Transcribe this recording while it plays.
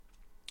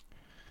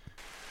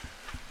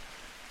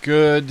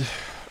Good,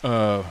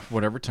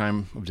 whatever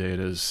time of day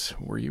it is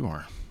where you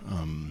are.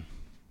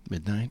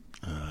 Midnight,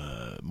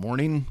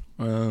 morning.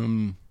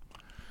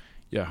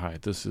 Yeah, hi.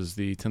 This is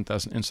the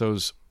 10,000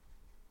 Insos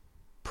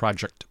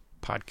Project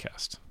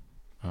Podcast.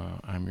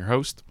 I'm your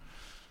host,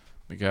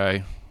 the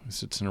guy who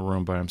sits in a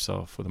room by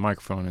himself with a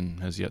microphone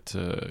and has yet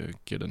to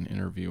get an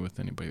interview with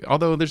anybody.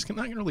 Although there's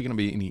not really going to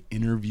be any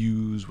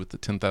interviews with the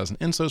 10,000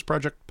 Insos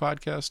Project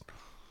Podcast.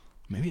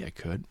 Maybe I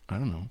could. I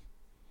don't know.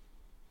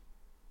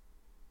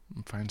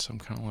 Find some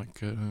kind of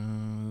like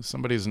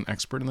somebody who's an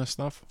expert in this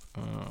stuff,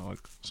 like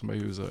somebody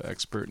who's an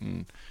expert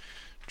in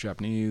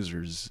Japanese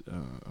or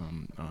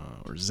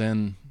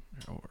Zen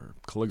or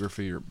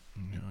calligraphy or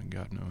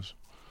God knows.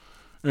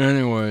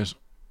 Anyways,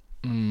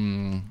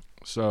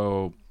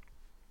 so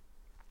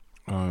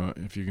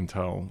if you can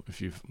tell, if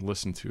you've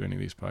listened to any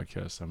of these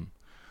podcasts, I'm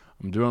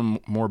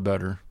doing more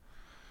better.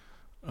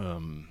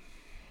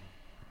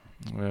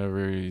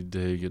 Every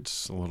day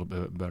gets a little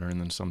bit better,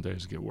 and then some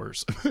days get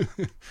worse.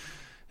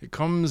 It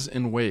comes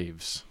in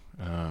waves.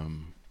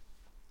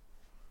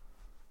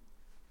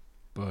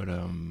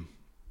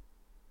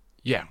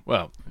 Yeah,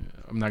 well,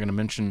 I'm not going to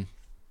mention,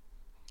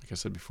 like I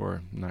said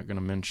before, I'm not going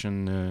to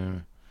mention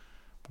my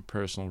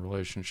personal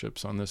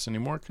relationships on this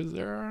anymore because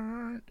there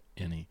aren't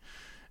any.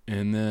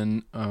 And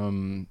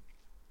then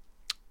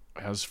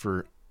as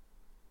for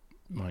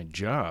my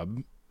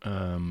job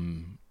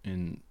in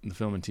the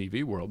film and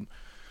TV world,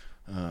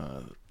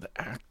 the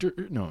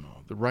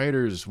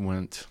writers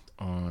went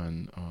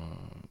on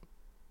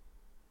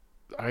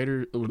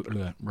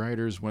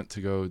writers went to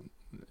go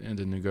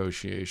into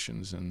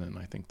negotiations, and then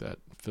I think that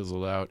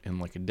fizzled out in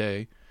like a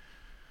day,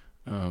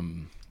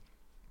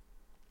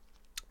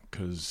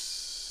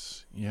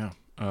 because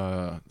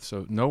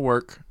so no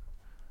work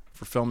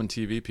for film and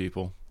TV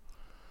people.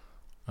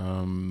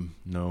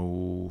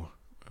 No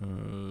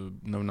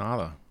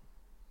nada,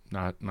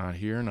 not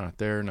here, not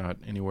there, not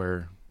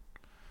anywhere,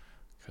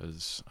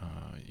 because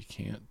you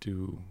can't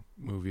do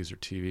movies or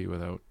TV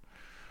without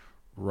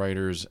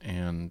writers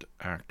and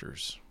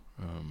actors.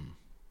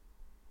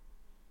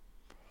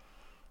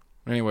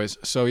 Anyways,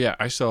 so yeah,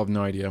 I still have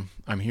no idea.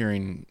 I'm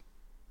hearing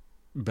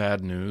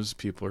bad news.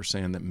 People are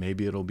saying that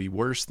maybe it'll be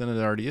worse than it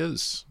already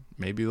is.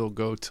 Maybe it'll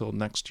go till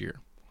next year.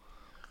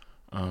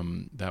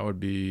 That would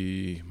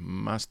be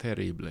más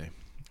terrible.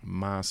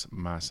 Más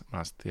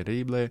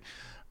terrible.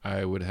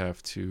 I would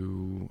have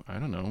to, I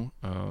don't know,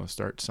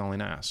 start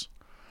selling ass.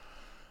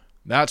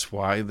 That's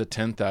why the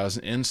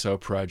 10,000 Inso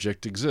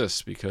project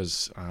exists,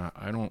 because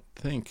I don't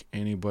think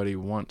anybody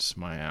wants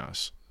my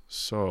ass.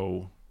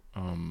 So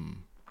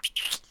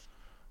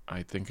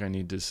I think I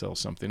need to sell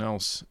something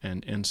else.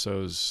 And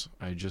Insos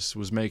I just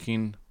was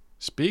making,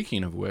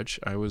 speaking of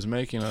which, I was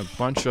making a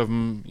bunch of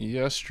them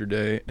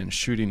yesterday and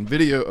shooting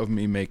video of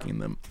me making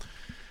them.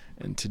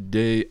 And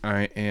today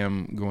I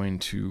am going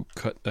to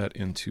cut that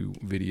into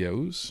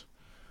videos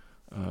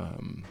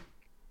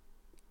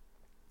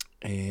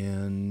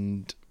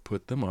and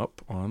put them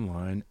up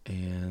online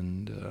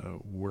and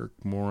work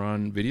more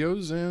on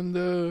videos and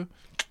the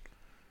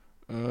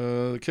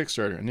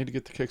Kickstarter. I need to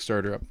get the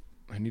Kickstarter up.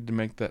 I need to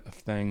make that a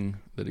thing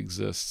that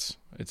exists.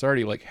 It's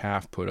already like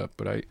half put up,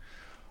 but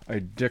I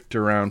dicked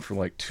around for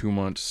like 2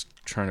 months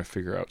trying to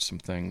figure out some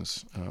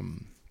things.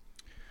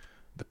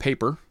 The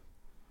paper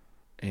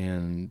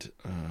and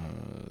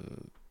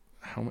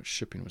how much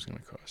shipping was going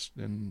to cost.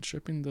 And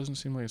shipping doesn't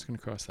seem like it's going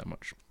to cost that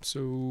much.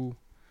 So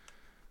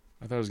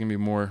I thought it was going to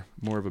be more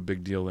of a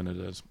big deal than it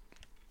is.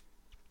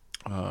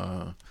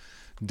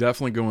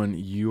 Definitely going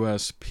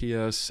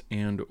USPS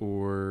and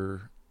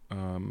or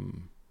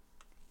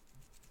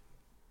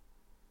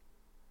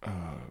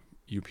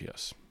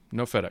UPS.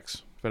 No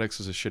FedEx. FedEx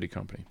is a shitty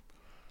company.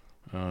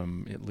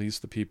 At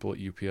least the people at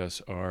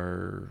UPS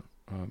are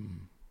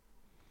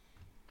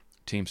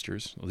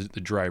Teamsters.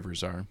 The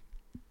drivers are.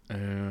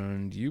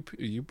 And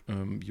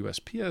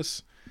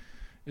USPS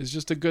is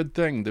just a good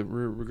thing, that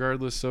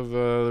regardless of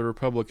the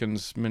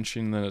Republicans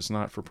mentioning that it's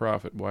not for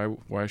profit.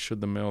 Why should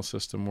the mail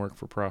system work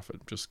for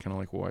profit? Just kind of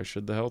like, why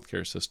should the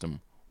healthcare system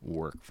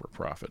work for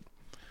profit?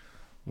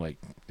 Like,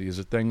 these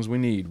are things we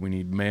need. We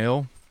need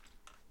mail.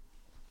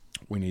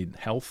 We need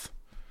health.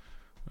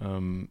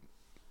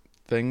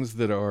 Things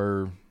that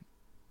are,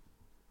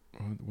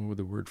 what would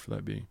the word for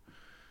that be?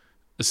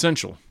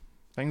 Essential.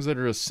 Things that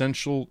are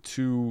essential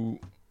to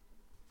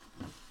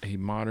a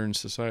modern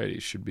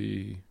society should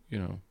be,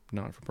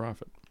 not for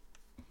profit.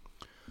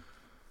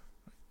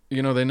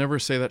 They never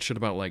say that shit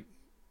about like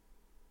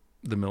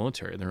the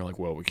military. They're like,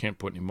 well, we can't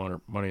put any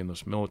money in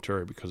this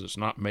military because it's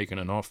not making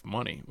enough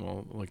money.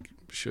 Well, like,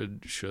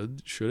 should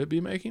it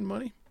be making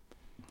money?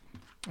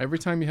 Every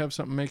time you have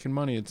something making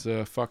money, it's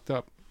fucked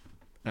up.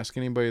 Ask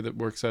anybody that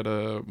works at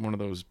one of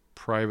those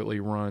privately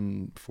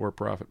run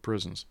for-profit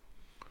prisons.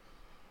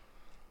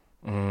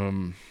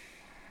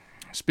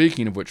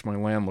 Speaking of which, my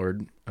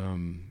landlord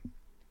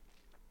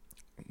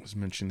was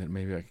mentioning that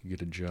maybe I could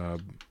get a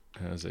job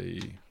as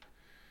a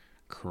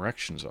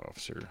corrections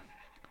officer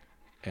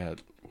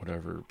at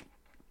whatever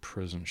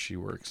prison she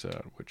works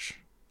at, which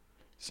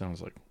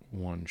Sounds like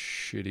one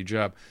shitty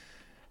job.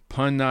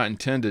 Pun not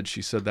intended.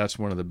 She said that's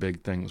one of the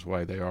big things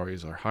why they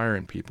always are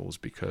hiring people is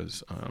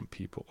because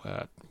people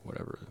at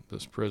whatever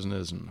this prison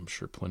is, and I'm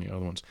sure plenty of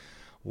other ones,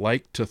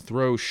 like to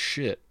throw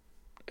shit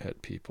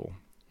at people,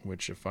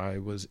 which if I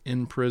was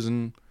in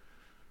prison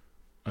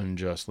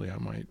unjustly, I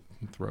might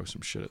throw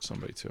some shit at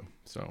somebody too.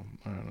 So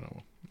I don't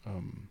know.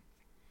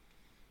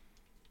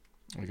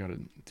 I got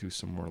to do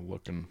some more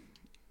looking.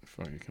 If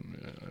I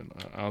can,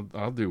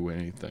 I'll do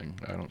anything.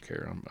 I don't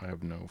care. I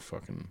have no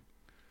fucking.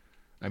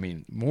 I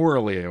mean,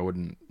 morally, I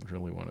wouldn't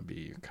really want to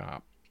be a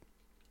cop,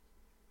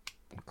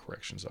 or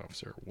corrections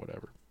officer, or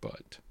whatever.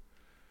 But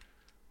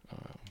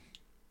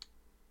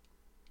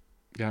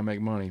gotta make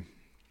money,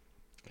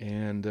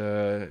 and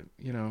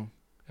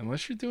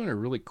unless you're doing a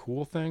really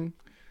cool thing,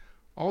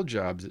 all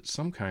jobs it's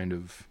some kind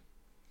of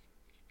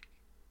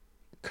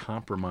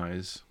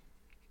compromise.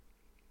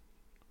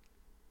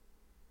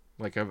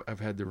 Like I've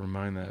had to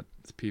remind that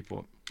to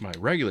people, my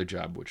regular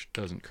job, which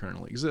doesn't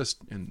currently exist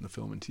in the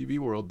film and TV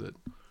world, that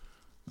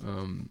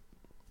I'm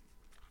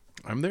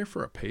there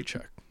for a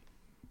paycheck.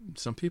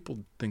 Some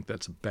people think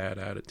that's a bad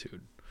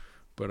attitude,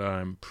 but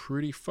I'm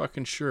pretty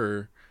fucking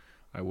sure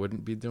I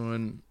wouldn't be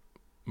doing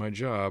my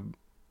job,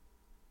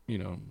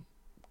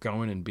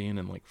 going and being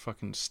in like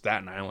fucking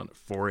Staten Island at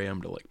 4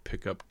 a.m. to like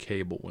pick up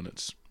cable when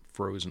it's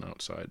frozen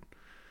outside.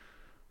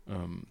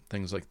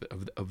 Things like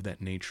of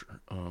that nature.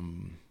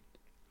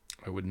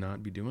 I would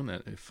not be doing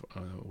that if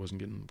I wasn't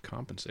getting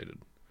compensated.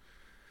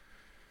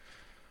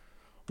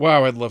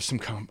 Wow, I'd love some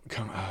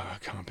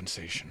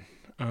compensation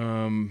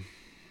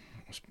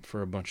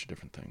for a bunch of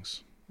different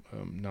things.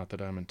 Not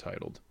that I'm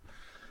entitled.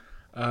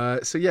 I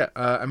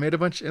made a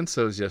bunch of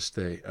insos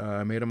yesterday.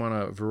 I made them on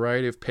a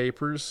variety of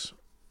papers.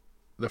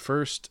 The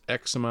first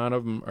X amount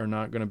of them are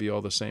not going to be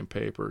all the same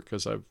paper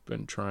because I've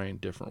been trying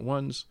different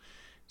ones,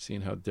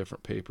 seeing how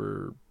different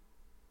paper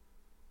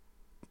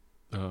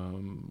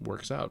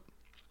works out.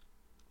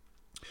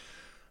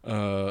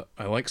 I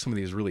like some of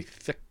these really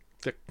thick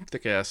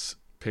ass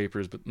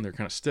papers, but they're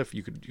kind of stiff.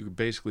 You could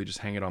basically just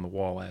hang it on the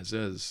wall as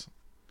is.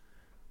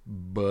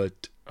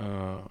 But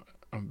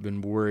I've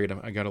been worried.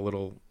 I got a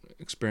little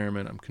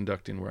experiment I'm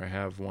conducting where I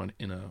have one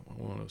in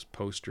one of those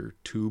poster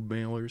tube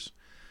mailers.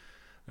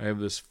 I have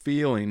this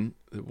feeling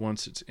that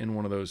once it's in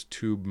one of those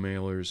tube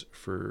mailers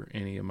for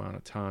any amount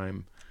of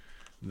time,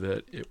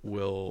 that it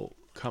will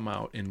come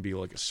out and be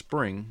like a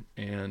spring,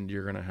 and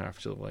you're gonna have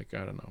to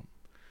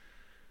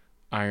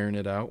iron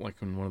it out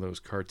like in one of those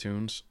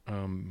cartoons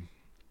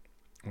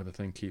where the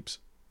thing keeps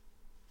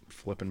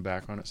flipping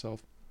back on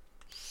itself.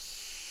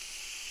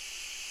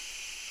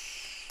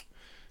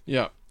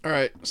 Yeah. All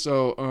right.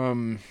 So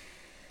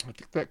I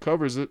think that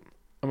covers it.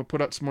 I'm gonna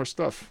put out some more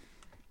stuff.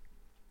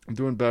 I'm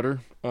doing better.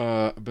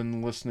 I've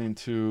been listening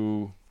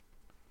to.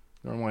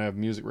 Normally I have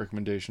music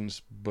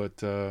recommendations,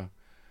 but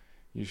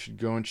you should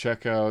go and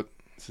check out.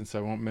 Since I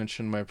won't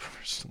mention my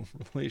personal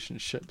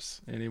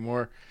relationships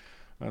anymore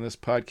on this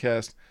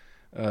podcast.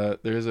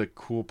 There's a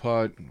cool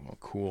I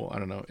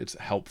don't know. It's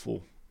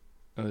helpful.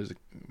 There's a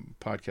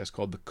podcast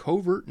called the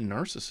Covert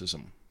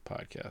Narcissism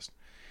Podcast.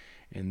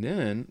 And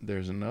then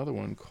there's another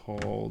one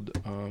called,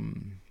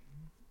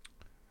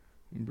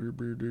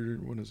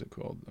 what is it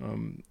called?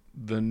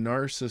 The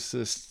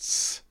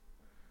Narcissist's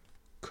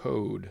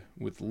Code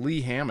with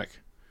Lee Hammock.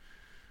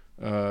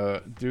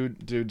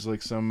 Dude's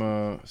like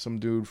some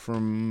dude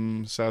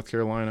from South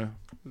Carolina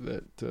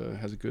that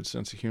has a good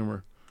sense of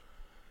humor.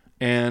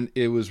 And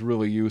it was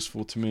really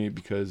useful to me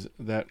because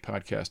that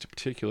podcast in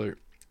particular,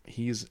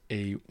 he's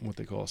what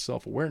they call a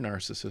self-aware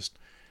narcissist,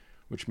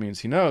 which means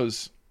he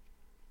knows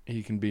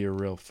he can be a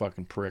real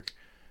fucking prick.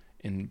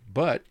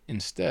 But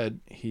instead,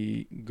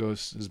 he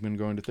has been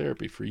going to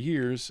therapy for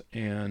years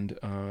and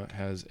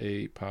has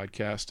a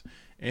podcast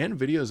and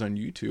videos on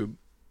YouTube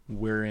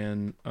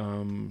wherein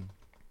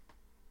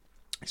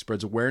he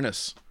spreads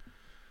awareness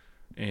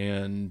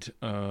and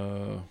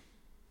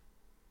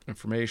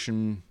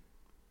information,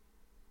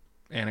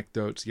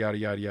 anecdotes, yada,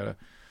 yada, yada,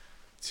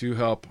 to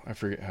help, I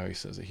forget how he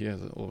says it. He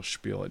has a little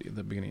spiel at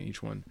the beginning of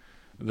each one.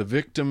 The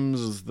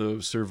victims,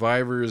 the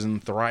survivors,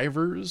 and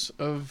thrivers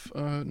of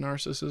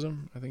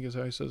narcissism, I think is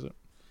how he says it.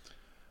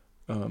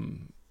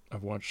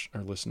 I've watched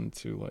or listened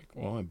to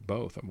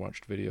both. I've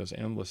watched videos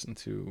and listened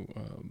to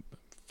a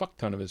fuck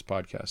ton of his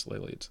podcasts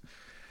lately.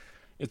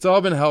 It's all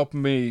been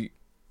helping me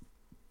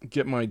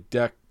get my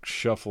deck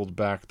shuffled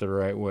back the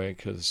right way,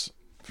 because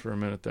for a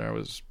minute there I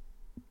was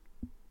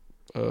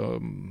a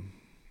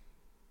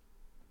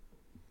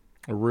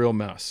real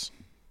mess.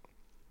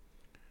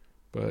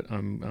 But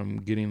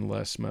I'm getting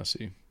less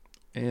messy.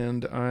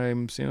 And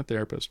I'm seeing a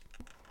therapist.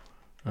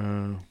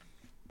 Not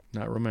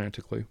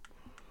romantically.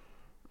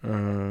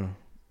 Well,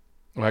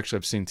 actually,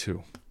 I've seen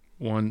two.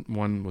 One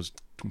was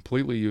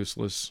completely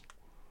useless.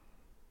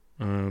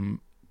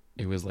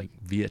 It was like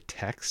via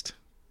text.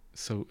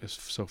 So it's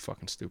so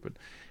fucking stupid.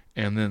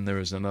 And then there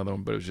was another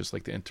one, but it was just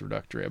like the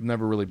introductory. I've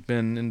never really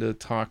been into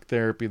talk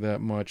therapy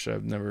that much.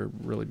 I've never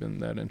really been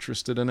that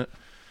interested in it.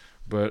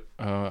 But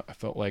I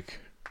felt like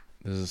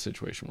this is a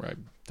situation where I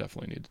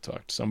definitely need to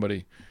talk to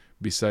somebody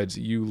besides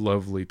you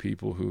lovely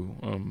people who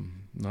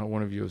not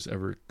one of you has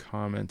ever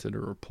commented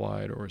or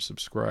replied or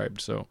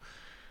subscribed. So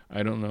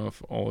I don't know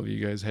if all of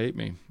you guys hate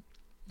me.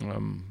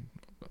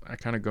 I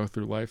kind of go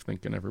through life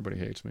thinking everybody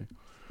hates me.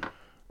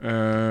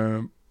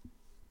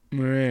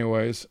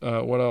 Anyways,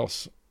 what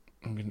else?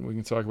 We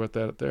can talk about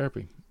that at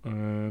therapy.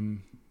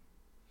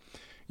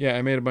 Yeah,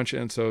 I made a bunch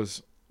of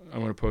insos. I'm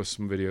going to post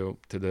some video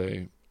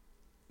today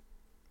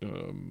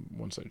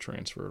once I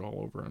transfer it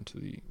all over onto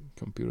the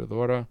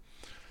computadora.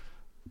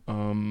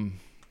 And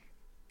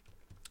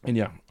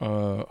yeah,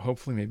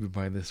 hopefully maybe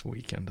by this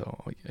weekend,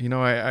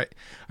 I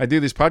do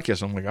these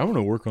podcasts. I'm like, I want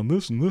to work on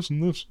this and this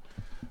and this.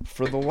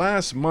 For the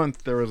last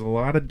month, there was a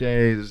lot of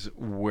days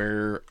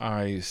where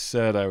I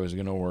said I was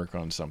going to work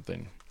on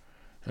something.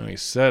 And I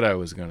said I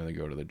was going to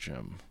go to the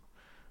gym.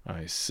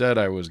 I said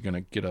I was going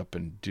to get up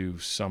and do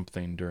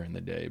something during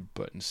the day.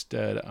 But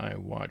instead, I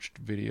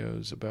watched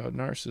videos about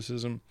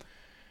narcissism,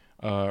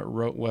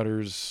 wrote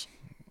letters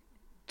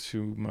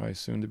to my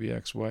soon-to-be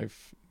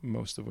ex-wife,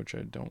 most of which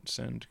I don't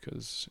send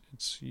because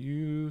it's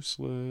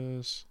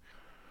useless.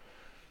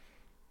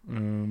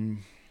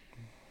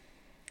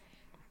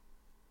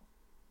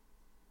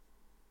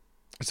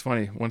 It's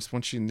funny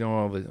once you know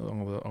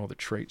all the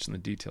traits and the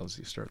details,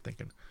 you start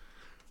thinking,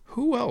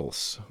 who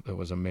else that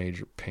was a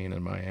major pain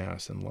in my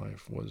ass in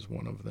life was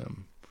one of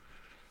them?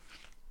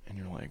 And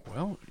you're like,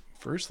 well,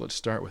 first let's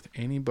start with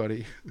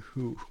anybody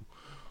who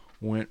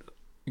went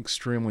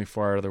extremely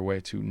far out of their way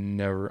to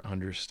never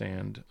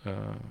understand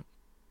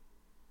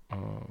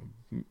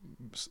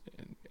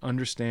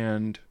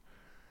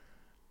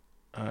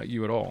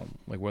you at all,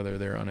 like whether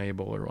they're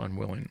unable or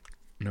unwilling.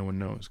 No one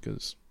knows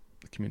because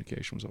the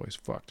communication was always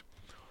fucked.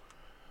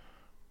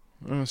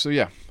 So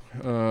yeah,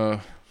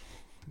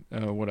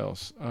 what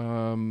else?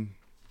 I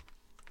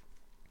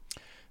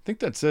think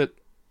that's it.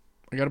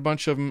 I got a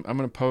bunch of them. I'm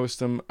gonna post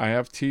them. I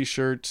have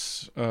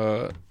t-shirts.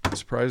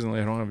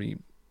 Surprisingly, I don't have any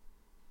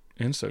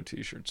Inso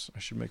t-shirts. I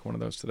should make one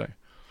of those today.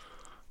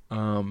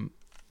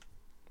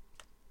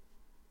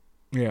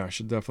 Yeah, I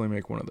should definitely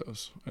make one of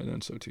those, an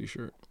Inso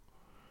t-shirt.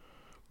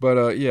 But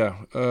I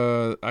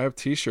have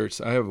t-shirts.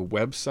 I have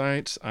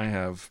websites. I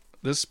have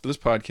this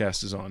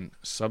podcast is on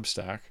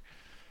Substack.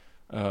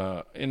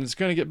 And it's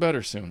going to get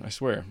better soon. I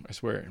swear.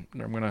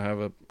 I'm going to have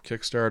a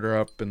Kickstarter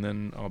up, and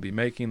then I'll be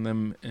making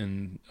them,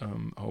 and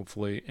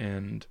hopefully,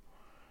 and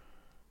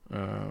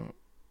a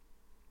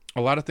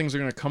lot of things are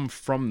going to come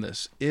from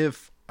this.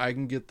 If I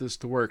can get this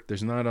to work,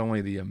 there's not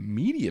only the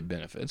immediate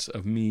benefits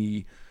of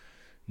me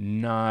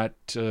not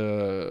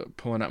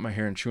pulling out my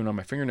hair and chewing on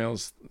my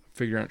fingernails,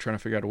 trying to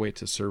figure out a way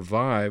to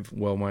survive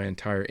while my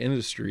entire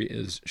industry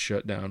is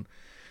shut down.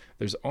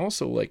 There's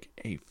also like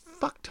a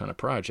fuck ton of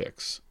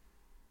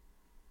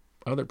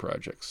other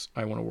projects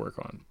I want to work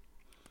on.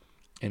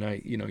 And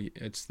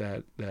it's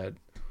that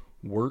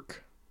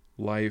work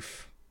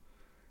life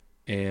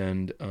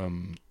and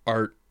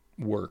art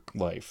work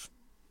life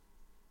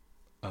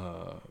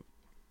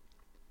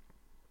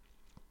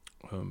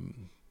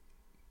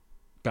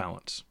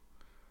balance.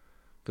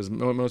 Because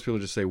most people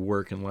just say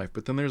work and life,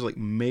 but then there's like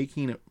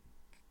making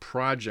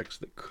projects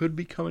that could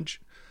become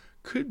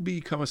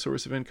a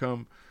source of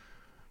income,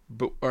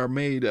 but are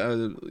made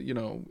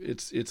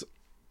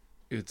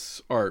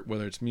it's art,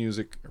 whether it's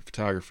music or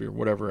photography or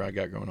whatever I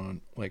got going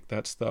on, like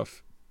that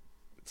stuff.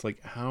 It's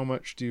like, how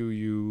much do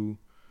you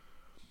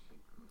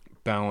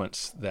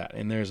balance that?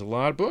 And there's a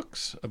lot of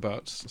books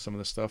about some of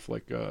the stuff,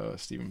 like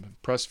Stephen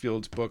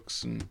Pressfield's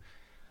books, and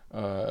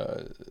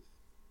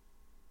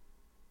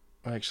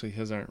actually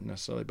his aren't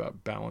necessarily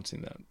about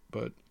balancing that,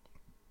 but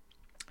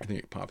I think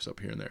it pops up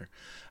here and there.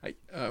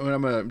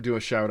 I'm going to do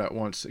a shout out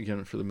once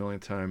again for the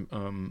millionth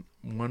time.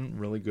 One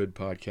really good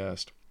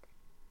podcast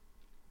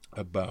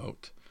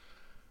about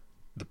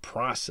the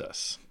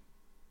process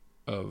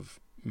of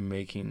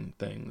making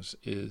things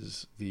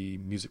is the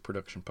Music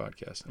Production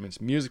Podcast. I mean,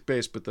 it's music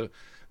based, but the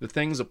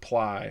things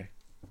apply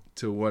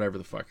to whatever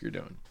the fuck you're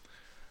doing.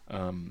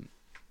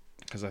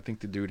 Because I think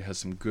the dude has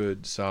some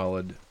good,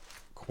 solid,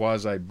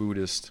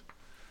 quasi-Buddhist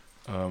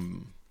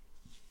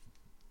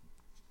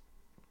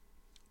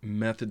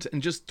methods,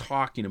 and just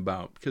talking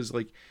about, because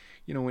like,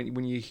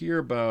 when you hear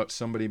about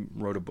somebody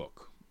wrote a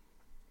book,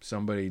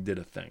 somebody did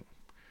a thing,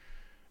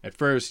 at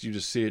first you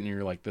just see it and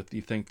you're like,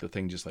 you think the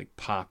thing just like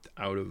popped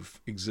out of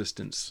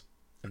existence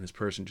and this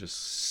person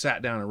just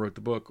sat down and wrote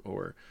the book,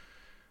 or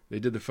they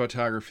did the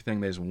photography thing,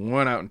 they just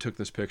went out and took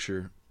this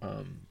picture,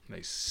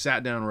 they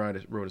sat down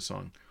and wrote a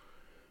song,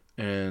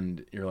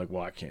 and you're like,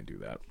 well, I can't do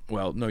that.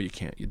 Well, no, you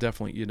can't. You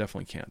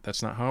definitely can't.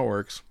 That's not how it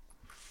works.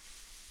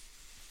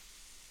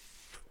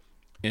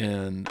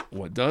 And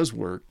what does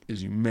work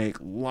is you make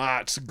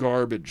lots of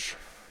garbage.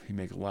 You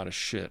make a lot of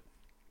shit.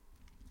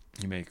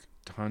 You make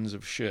tons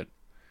of shit.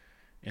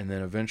 And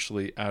then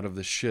eventually out of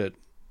the shit,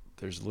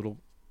 there's little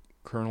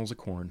kernels of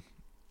corn.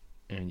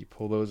 And you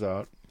pull those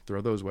out,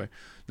 throw those away.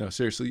 No,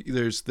 seriously,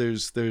 there's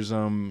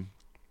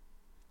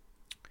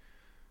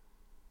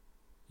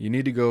you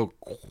need to go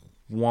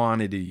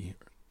quantity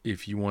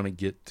if you want to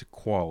get to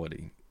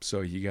quality.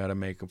 So you got to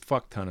make a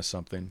fuck ton of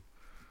something.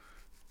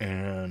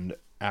 And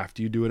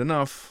after you do it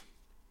enough,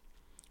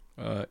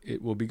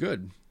 it will be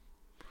good.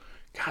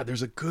 God,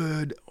 there's a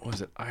good, what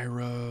is it,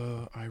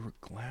 Ira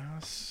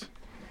Glass?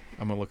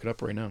 I'm going to look it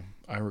up right now.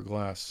 Ira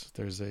Glass.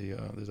 There's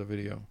a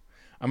video.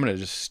 I'm going to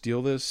just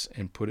steal this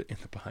and put it in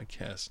the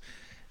podcast.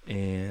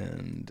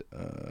 And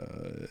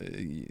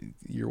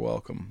you're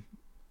welcome.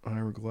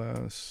 Ira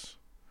Glass,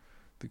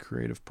 The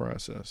Creative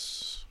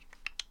Process.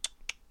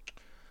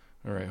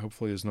 All right,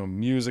 hopefully there's no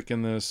music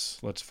in this.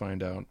 Let's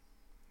find out.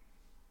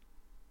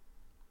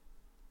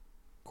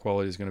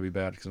 Quality is going to be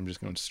bad because I'm just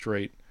going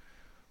straight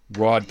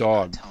raw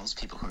dog. Tells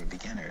people who are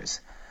beginners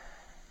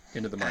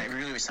into the mic. I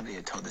really wish somebody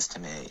had told this to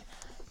me.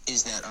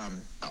 Is that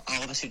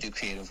all of us who do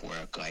creative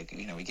work, like,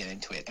 you know, we get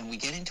into it, and we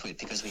get into it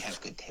because we have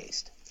good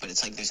taste. But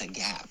it's like there's a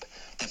gap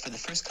that for the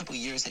first couple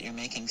of years that you're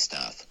making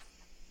stuff,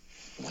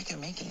 what you're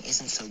making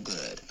isn't so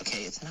good.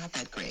 Okay, it's not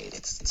that great.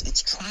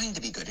 It's trying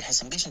to be good. It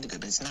has ambition to be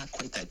good, but it's not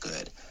quite that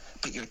good.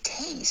 But your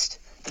taste,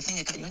 the thing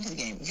that got you into the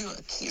game, your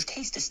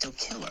taste is still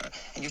killer,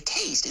 and your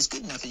taste is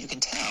good enough that you can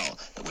tell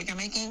that what you're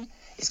making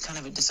is kind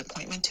of a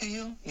disappointment to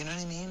you. You know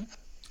what I mean?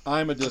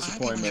 I'm a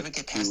disappointment. A lot of people never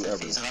get past that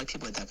phase. A lot of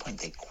people at that point,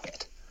 they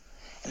quit.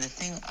 And the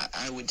thing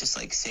I would just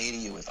like say to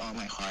you with all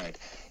my heart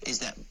is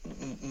that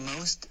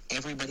most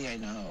everybody I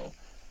know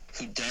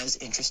who does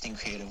interesting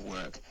creative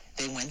work,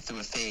 they went through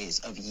a phase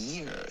of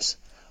years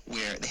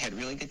where they had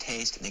really good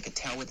taste. They could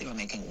tell what they were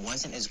making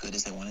wasn't as good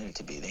as they wanted it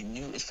to be. They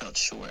knew it felt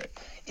short.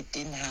 It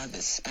didn't have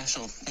this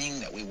special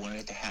thing that we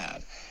wanted it to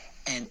have.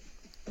 And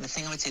the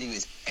thing I would say to you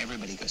is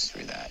everybody goes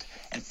through that.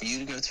 And for you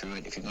to go through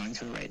it, if you're going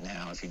through it right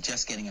now, if you're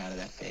just getting out of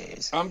that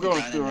phase, I'm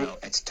going through it.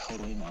 It's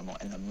totally normal.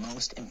 And the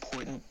most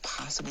important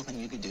possible thing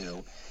you could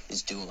do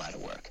is do a lot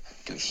of work.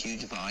 Do a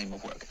huge volume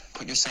of work.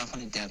 Put yourself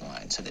on a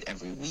deadline so that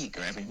every week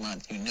or every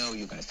month you know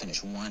you're going to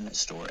finish one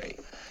story.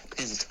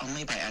 Because it's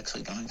only by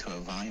actually going through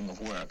a volume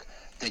of work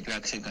that you're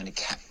actually going to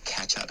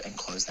catch up and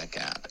close that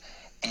gap.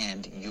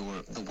 And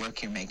the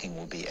work you're making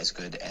will be as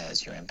good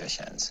as your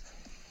ambitions.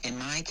 In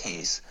my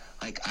case,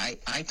 like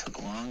I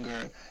took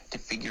longer to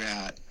figure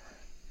out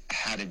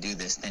how to do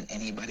this than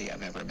anybody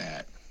I've ever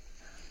met.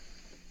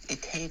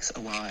 It takes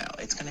a while.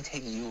 It's going to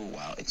take you a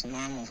while. It's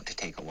normal to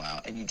take a while,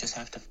 and you just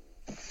have to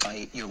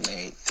fight your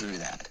way through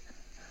that.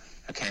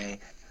 Okay?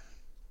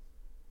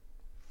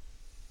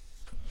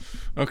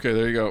 Okay,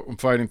 there you go. I'm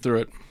fighting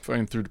through it.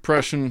 Fighting through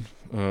depression,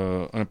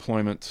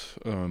 unemployment,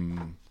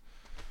 the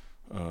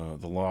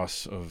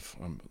loss of...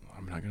 I'm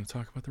not going to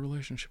talk about the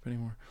relationship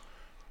anymore.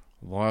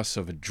 Loss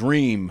of a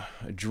dream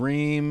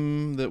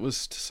that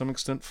was to some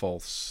extent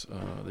false.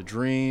 The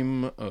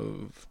dream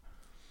of,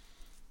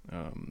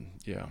 I'll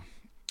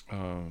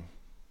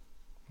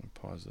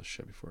pause this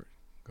shit before it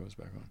goes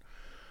back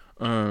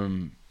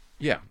on.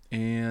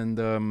 And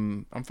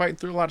I'm fighting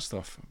through a lot of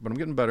stuff, but I'm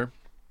getting better.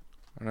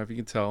 I don't know if you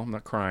can tell. I'm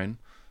not crying.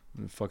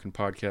 In the fucking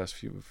podcast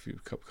a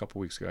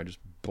couple weeks ago, I just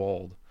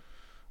bawled.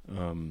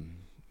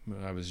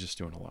 I was just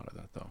doing a lot of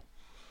that though.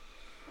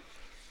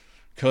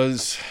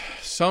 Because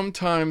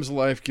sometimes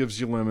life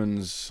gives you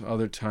lemons,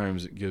 other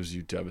times it gives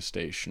you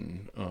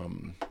devastation.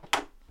 And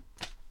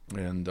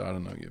I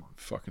don't know, you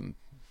fucking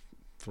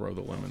throw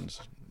the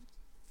lemons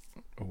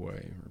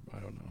away, or I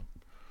don't know.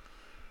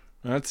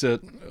 That's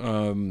it.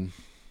 I'm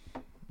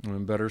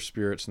in better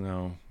spirits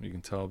now. You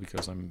can tell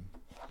because I'm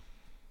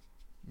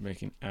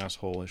making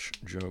asshole-ish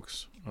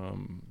jokes.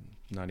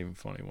 Not even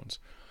funny ones.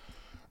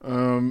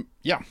 The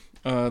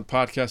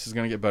podcast is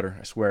going to get better,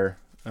 I swear.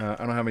 I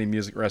don't have any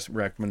music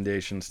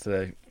recommendations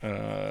today.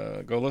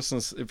 Go listen.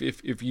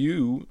 If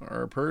you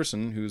are a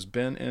person who's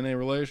been in a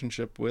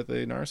relationship with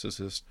a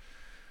narcissist,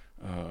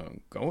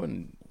 go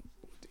and,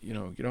 you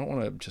don't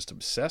want to just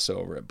obsess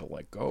over it, but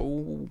like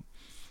go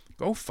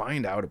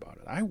find out about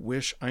it. I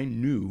wish I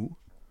knew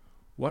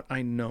what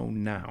I know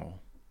now.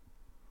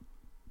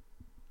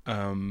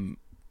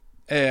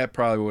 I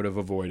probably would have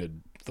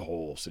avoided the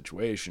whole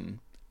situation,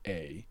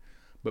 A.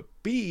 But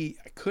B,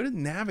 I could have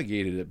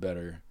navigated it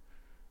better.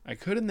 I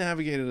could have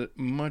navigated it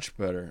much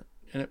better,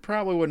 and it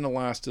probably wouldn't have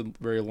lasted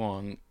very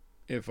long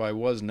if I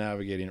was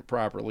navigating it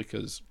properly,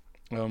 because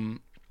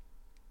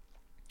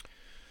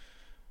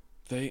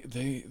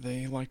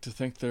they like to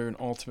think they're in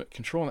ultimate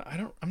control.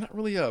 And I'm not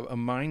really a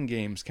mind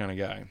games kind of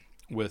guy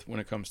when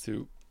it comes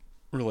to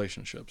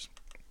relationships.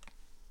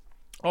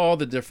 All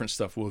the different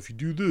stuff. Well, if you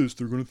do this,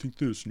 they're going to think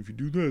this, and if you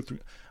do that,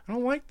 I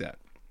don't like that.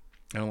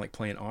 I don't like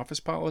playing office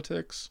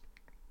politics.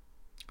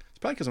 It's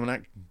probably because I'm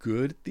not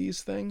good at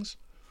these things.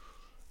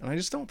 And I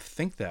just don't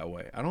think that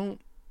way. I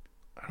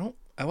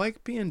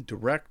like being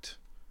direct,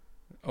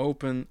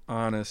 open,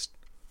 honest,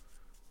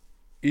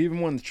 even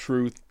when the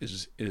truth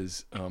is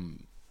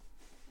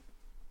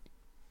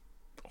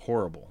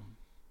horrible.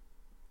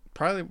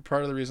 Probably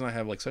part of the reason I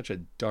have like such a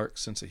dark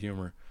sense of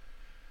humor,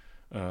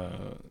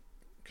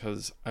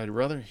 because I'd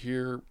rather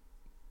hear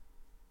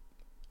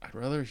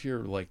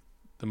like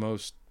the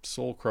most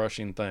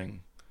soul-crushing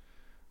thing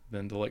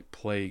than to like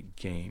play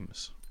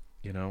games,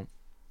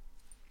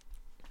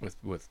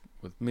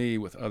 with me,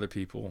 with other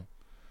people.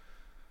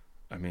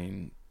 I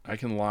mean, I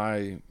can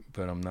lie,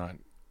 but I'm not.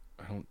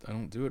 I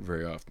don't do it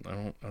very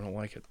often. I don't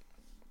like it.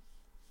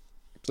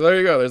 So there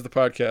you go. There's the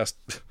podcast.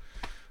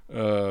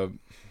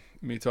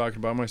 Me talking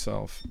about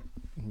myself.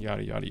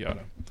 Yada yada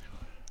yada.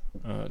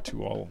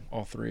 To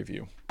all three of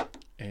you.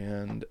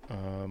 And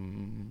I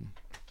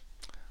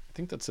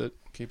think that's it.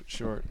 Keep it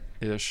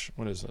short-ish.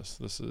 What is this?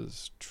 This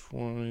is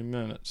 20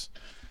 minutes.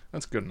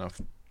 That's good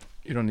enough.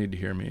 You don't need to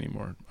hear me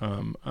anymore.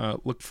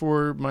 Look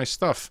for my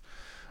stuff.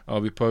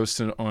 I'll be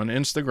posting on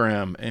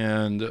Instagram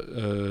and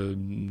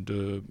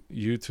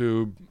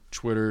YouTube,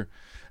 Twitter.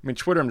 I mean,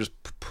 Twitter, I'm just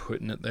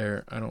putting it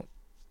there. I don't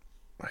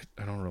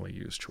really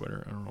use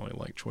Twitter. I don't really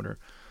like Twitter.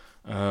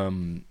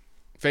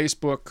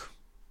 Facebook,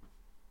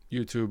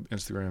 YouTube,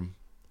 Instagram.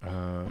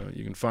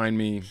 You can find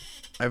me.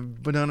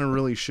 I've been on a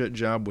really shit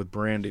job with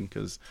branding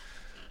because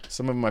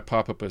some of my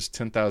pop up as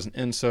 10,000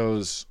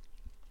 Insos.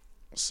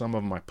 Some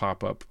of them I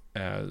pop up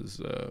as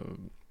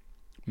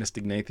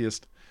Mystic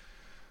Natheist,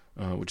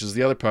 which is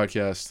the other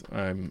podcast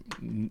I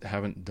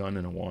haven't done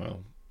in a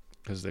while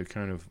because they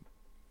kind of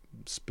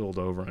spilled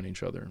over on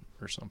each other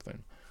or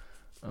something.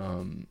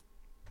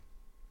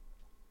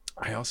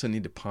 I also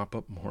need to pop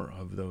up more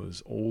of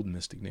those old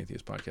Mystic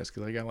Natheist podcasts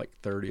because I got like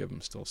 30 of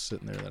them still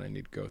sitting there that I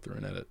need to go through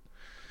and edit.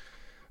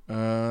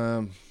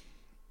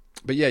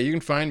 But yeah, you can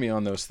find me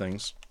on those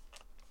things.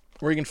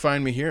 Or you can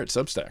find me here at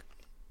Substack.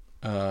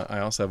 I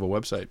also have a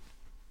website,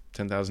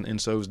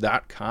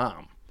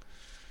 10,000insos.com.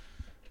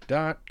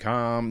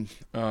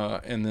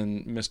 And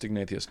then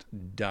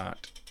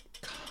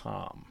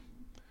mysticnatheist.com.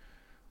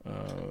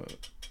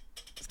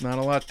 It's not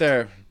a lot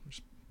there.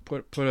 Just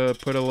put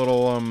a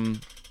little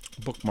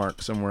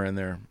bookmark somewhere in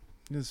there.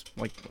 Just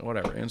like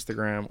whatever,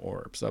 Instagram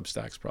or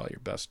Substack's probably your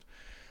best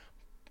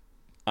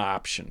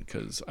option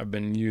because I've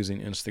been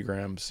using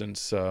Instagram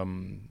since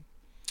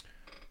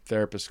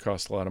therapists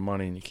cost a lot of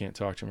money and you can't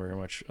talk to them very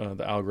much.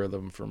 The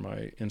algorithm for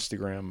my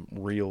Instagram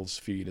Reels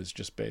feed is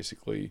just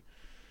basically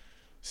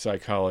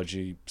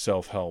psychology,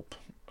 self-help,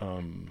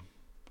 and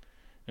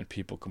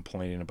people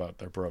complaining about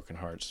their broken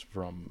hearts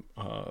from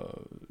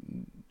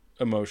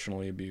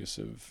emotionally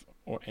abusive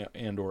or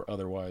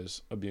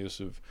otherwise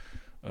abusive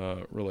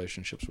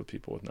relationships with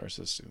people with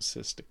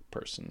narcissistic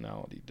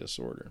personality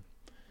disorder.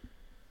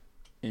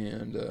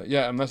 And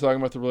yeah, I'm not talking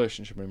about the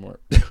relationship anymore.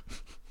 I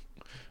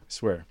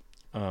swear.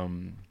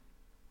 Don't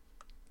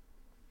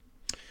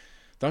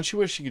you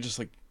wish you could just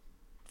like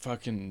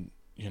fucking,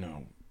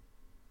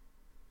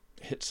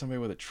 hit somebody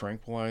with a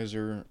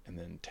tranquilizer and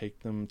then take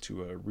them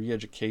to a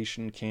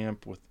re-education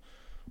camp with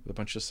a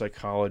bunch of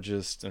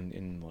psychologists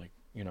and like,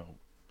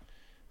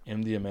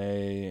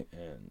 MDMA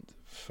and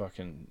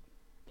fucking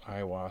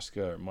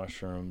ayahuasca or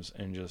mushrooms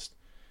and just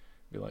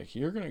be like,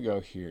 you're going to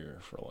go here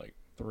for like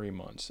 3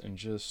 months and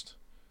just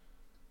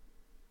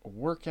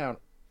work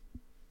out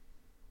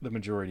the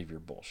majority of your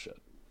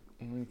bullshit.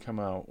 And then come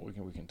out, we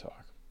can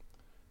talk.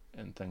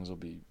 And things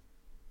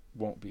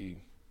won't be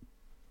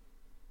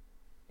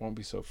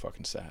so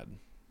fucking sad.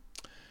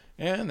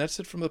 And that's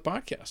it from the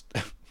podcast.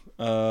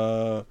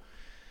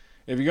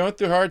 If you're going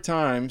through hard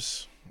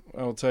times,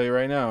 I'll tell you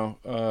right now,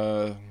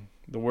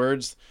 the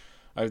words,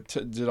 I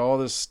did all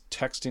this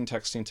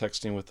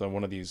texting with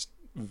one of these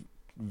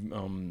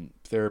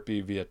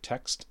therapy via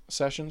text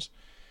sessions.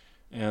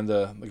 And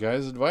the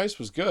guy's advice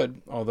was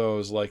good, although it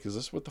was like, is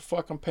this what the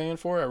fuck I'm paying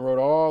for? I wrote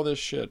all this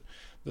shit.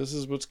 This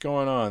is what's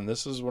going on.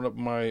 This is one of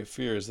my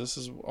fears. This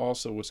is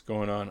also what's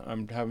going on.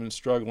 I'm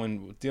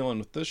struggling with dealing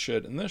with this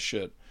shit and this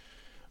shit.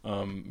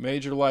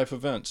 Major life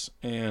events.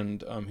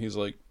 And he's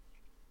like,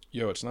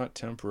 yo, it's not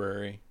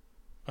temporary.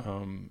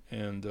 And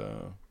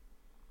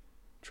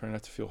try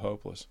not to feel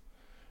hopeless.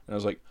 And I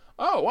was like,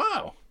 oh,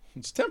 wow,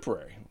 it's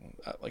temporary.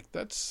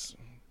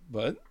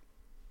 But,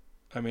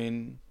 I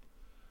mean,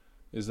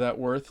 is that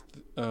worth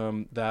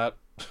that,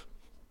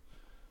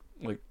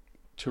 like,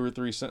 2 or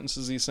 3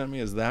 sentences he sent me?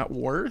 Is that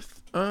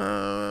worth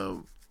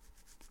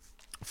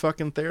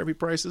fucking therapy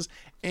prices?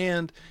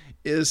 And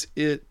is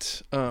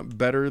it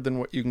better than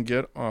what you can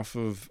get off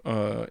of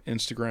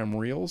Instagram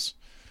Reels?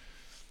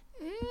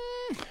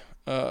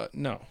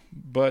 No,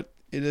 but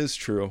it is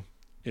true.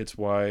 It's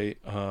why,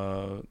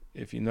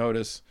 if you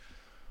notice,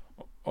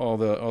 all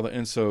the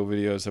Inso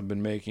videos I've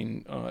been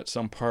making, at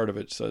some part of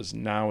it says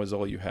now is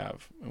all you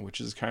have, which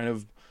is kind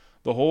of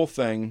the whole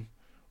thing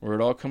where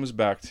it all comes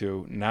back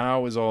to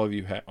now is all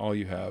you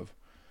have.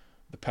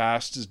 The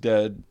past is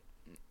dead.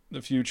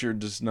 The future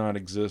does not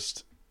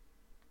exist.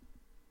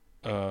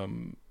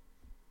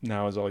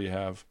 Now is all you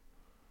have.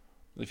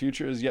 The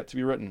future is yet to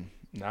be written.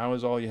 Now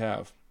is all you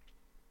have.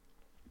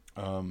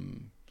 I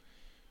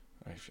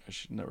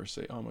should never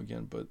say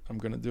again, but I'm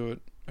gonna do it.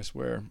 I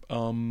swear.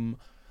 Now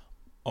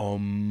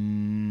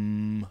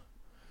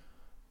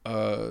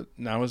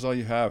is all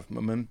you have.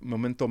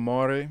 Memento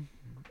Mori,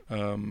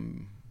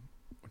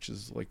 which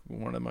is like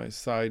one of my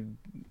side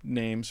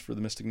names for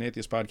the Mystic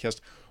Natheist podcast.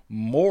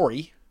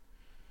 Mori,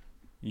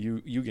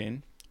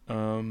 Eugen,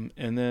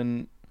 and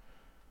then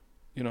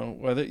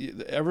whether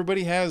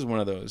everybody has one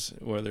of those.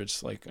 Whether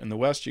it's like in the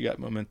West, you got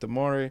Memento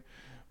Mori.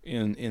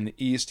 In the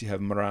East, you have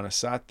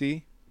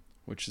Maranasati,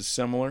 which is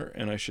similar,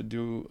 and I should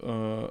do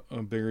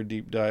a bigger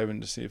deep dive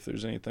into see if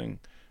there's anything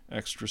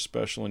extra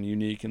special and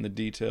unique in the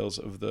details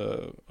of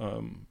the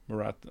am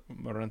I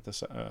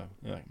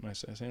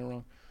saying it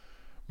wrong?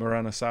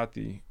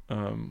 Maranasati,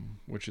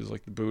 which is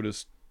like the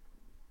Buddhist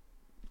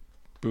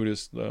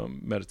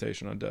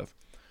meditation on death.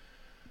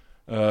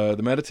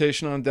 The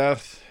meditation on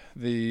death,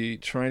 the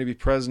trying to be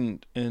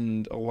present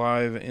and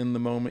alive in the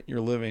moment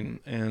you're living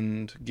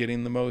and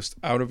getting the most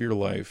out of your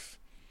life.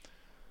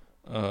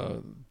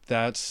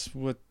 That's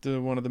what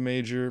one of the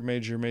major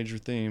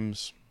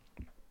themes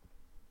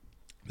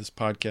this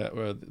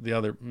podcast, the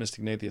other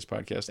Mystic and Atheist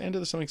podcast, and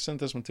to some extent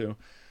this one too,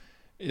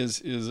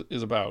 is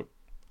about.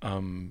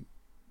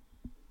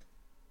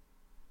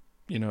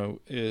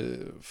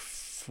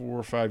 4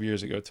 or 5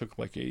 years ago, it took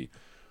like a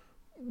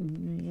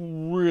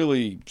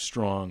really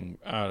strong,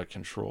 out of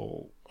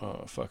control,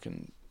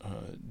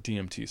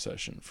 DMT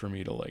session for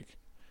me to like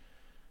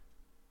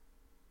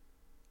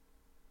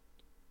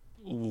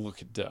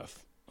look at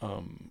death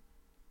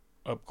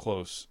up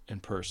close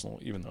and personal,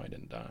 even though I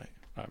didn't die,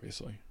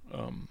 obviously.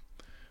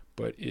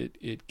 But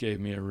it gave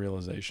me a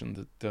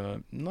realization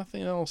that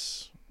nothing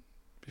else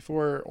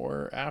before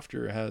or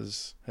after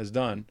has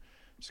done.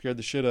 It scared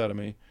the shit out of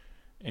me,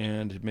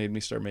 and it made me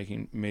start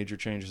making major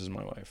changes in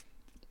my life.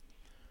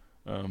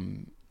 I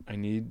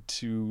need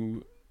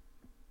to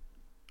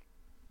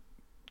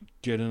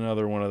get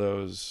another one of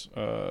those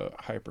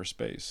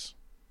hyperspace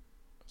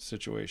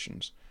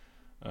situations.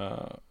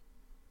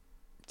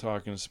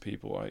 Talking to some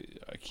people, I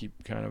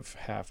keep kind of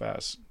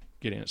half-ass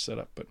getting it set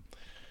up, but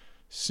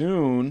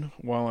soon,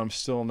 while I'm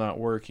still not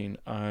working,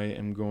 I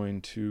am going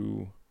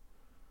to,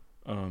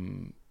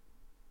 in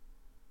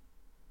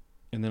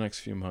the next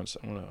few months,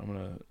 I'm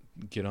gonna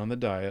get on the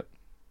diet,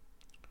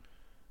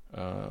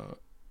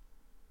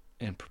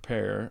 and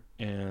prepare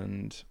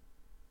and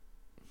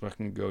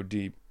fucking go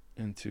deep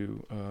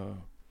into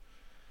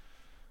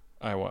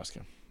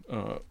ayahuasca.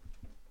 I'm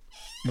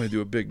gonna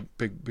do a big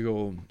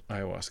old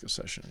ayahuasca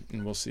session,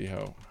 and we'll see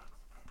how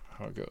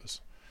it goes.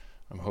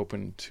 I'm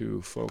hoping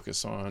to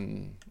focus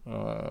on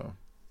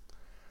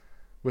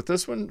with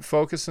this one,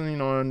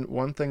 focusing on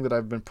one thing that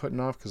I've been putting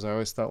off, because I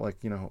always thought,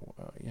 like,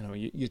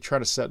 you try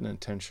to set an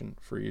intention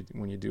for you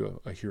when you do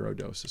a hero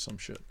dose of some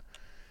shit.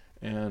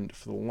 And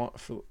for the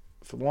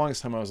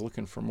longest time, I was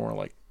looking for more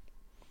like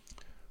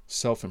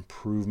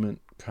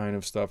self-improvement kind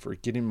of stuff, or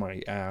getting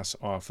my ass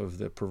off of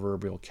the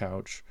proverbial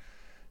couch,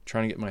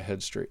 trying to get my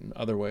head straight in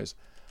other ways.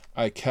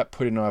 I kept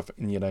putting off,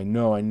 and yet I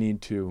know I need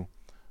to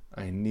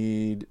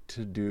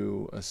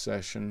do a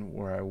session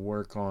where I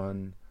work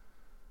on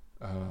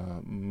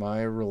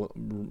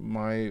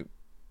my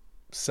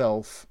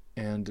self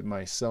and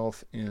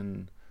myself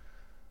in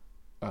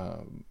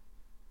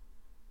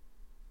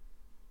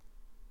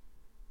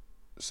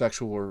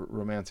sexual or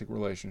romantic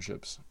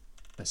relationships,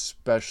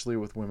 especially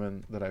with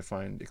women that I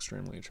find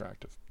extremely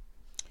attractive.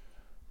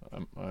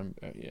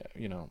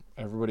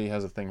 Everybody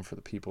has a thing for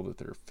the people that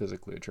they're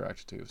physically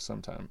attracted to.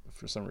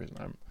 For some reason,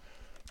 I'm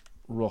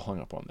real hung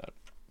up on that.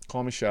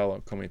 Call me shallow,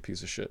 call me a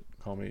piece of shit,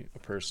 call me a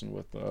person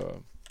with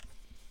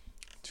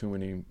too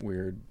many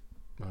weird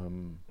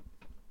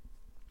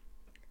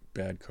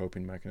bad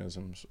coping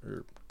mechanisms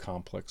or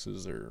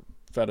complexes or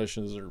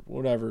fetishes or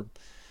whatever.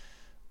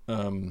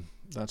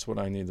 That's what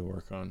I need to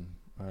work on.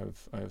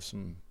 I have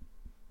some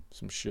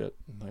shit,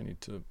 and I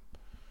need to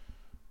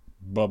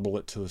bubble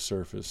it to the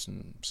surface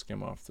and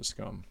skim off the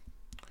scum,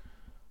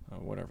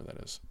 whatever that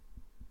is.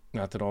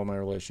 Not that all my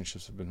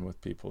relationships have been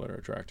with people that are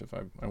attractive.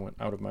 I went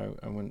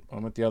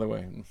the other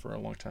way, and for a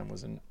long time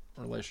was in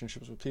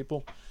relationships with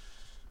people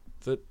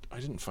that I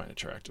didn't find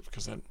attractive,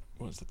 because that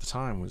was, at the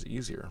time, was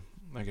easier.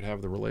 I could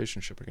have the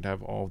relationship, I could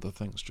have all the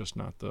things, just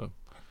not the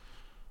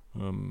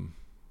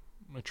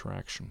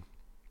attraction.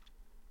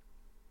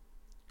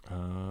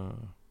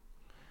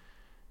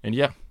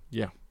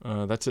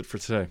 That's it for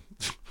today.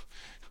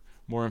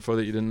 More info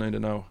that you didn't need to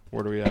know.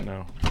 Where are we at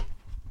now?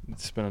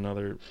 It's been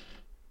another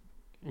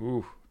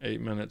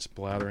 8 minutes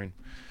blathering.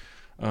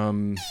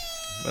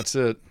 That's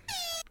it.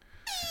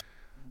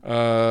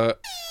 While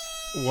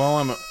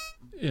I'm,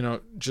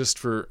 just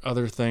for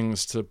other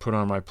things to put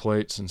on my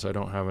plate, since I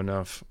don't have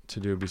enough to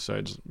do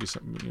besides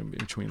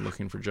between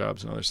looking for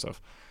jobs and other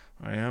stuff,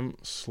 I am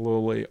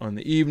slowly, on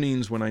the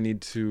evenings when I need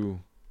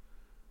to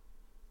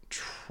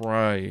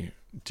try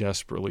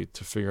desperately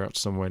to figure out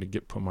some way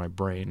to put my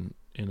brain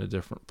in a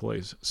different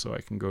place so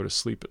I can go to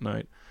sleep at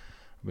night.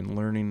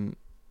 I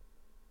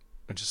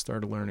just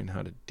started learning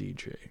how to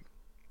DJ.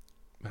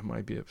 That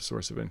might be a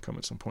source of income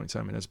at some point in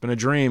time, and it's been a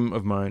dream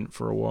of mine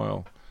for a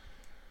while.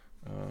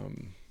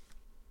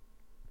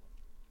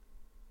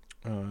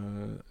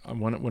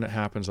 When it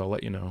happens, I'll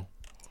let you know.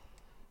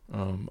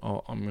 I'm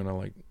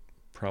gonna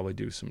probably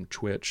do some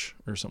Twitch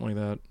or something like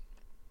that,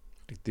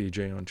 like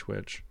DJ on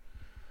Twitch.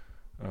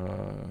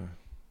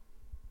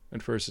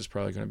 At first, it's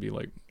probably gonna be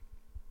like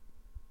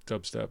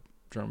dubstep,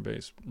 drum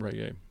bass,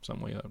 reggae,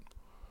 something like that.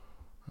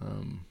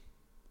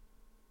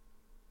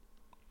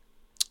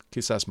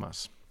 Quizás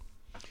más.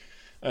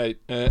 All right,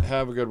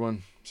 have a good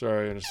one.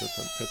 Sorry, I just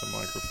hit the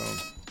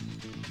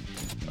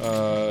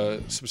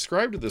microphone.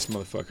 Subscribe to this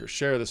motherfucker.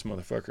 Share this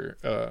motherfucker.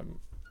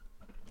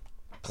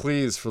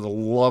 Please, for the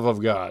love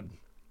of God.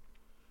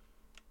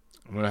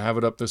 I'm going to have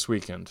it up this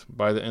weekend,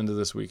 by the end of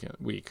this week.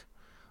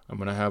 I'm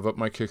going to have up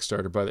my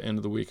Kickstarter by the end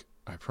of the week.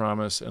 I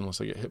promise, unless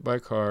I get hit by a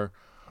car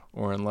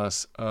or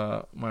unless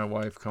my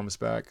wife comes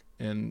back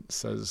and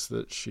says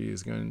that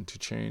she's going to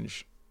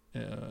change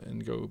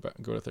and go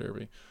to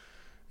therapy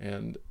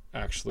and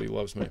actually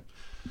loves me.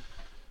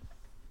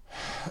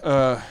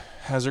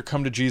 Has her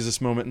come to Jesus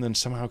moment and then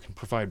somehow can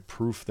provide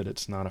proof that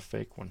it's not a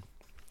fake one.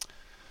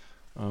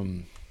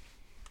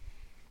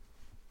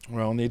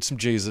 Well, need some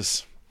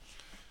Jesus,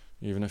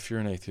 even if you're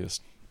an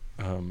atheist,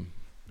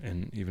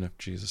 and even if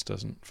Jesus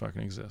doesn't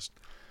fucking exist.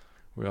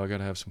 We all got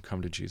to have some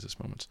come to Jesus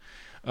moments.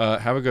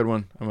 Have a good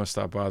one. I'm going to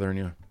stop bothering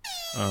you.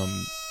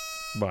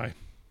 Bye.